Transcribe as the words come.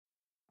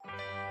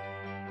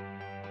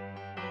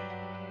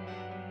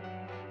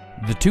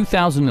The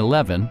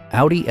 2011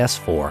 Audi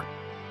S4.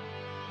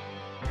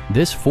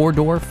 This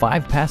four-door,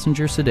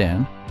 five-passenger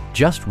sedan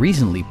just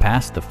recently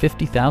passed the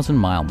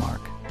 50,000-mile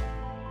mark.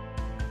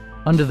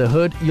 Under the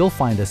hood, you'll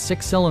find a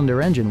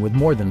six-cylinder engine with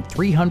more than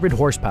 300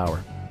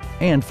 horsepower.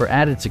 And for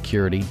added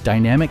security,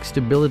 dynamic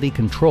stability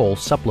control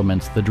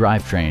supplements the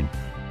drivetrain.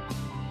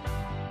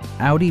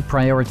 Audi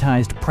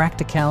prioritized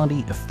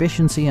practicality,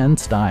 efficiency, and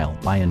style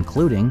by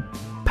including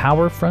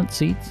power front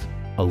seats,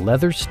 a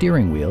leather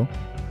steering wheel,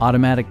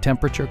 automatic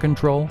temperature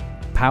control,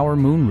 power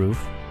moonroof,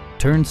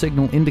 turn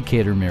signal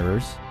indicator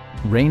mirrors,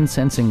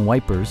 rain-sensing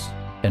wipers,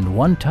 and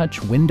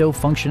one-touch window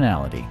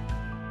functionality.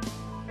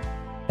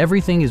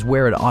 Everything is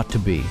where it ought to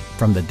be,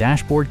 from the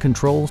dashboard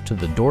controls to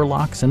the door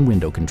locks and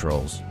window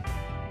controls.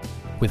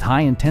 With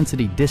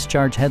high-intensity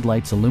discharge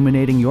headlights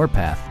illuminating your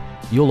path,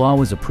 you'll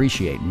always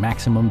appreciate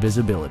maximum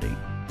visibility.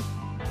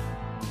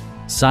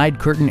 Side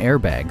curtain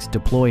airbags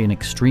deploy in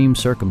extreme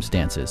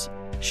circumstances,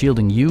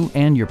 shielding you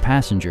and your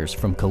passengers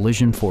from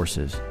collision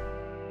forces.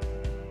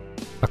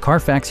 A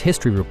Carfax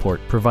history report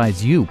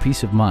provides you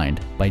peace of mind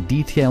by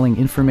detailing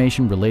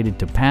information related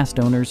to past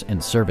owners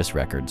and service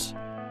records.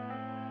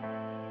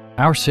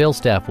 Our sales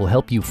staff will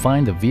help you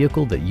find the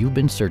vehicle that you've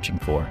been searching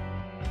for.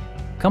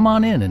 Come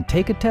on in and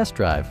take a test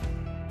drive.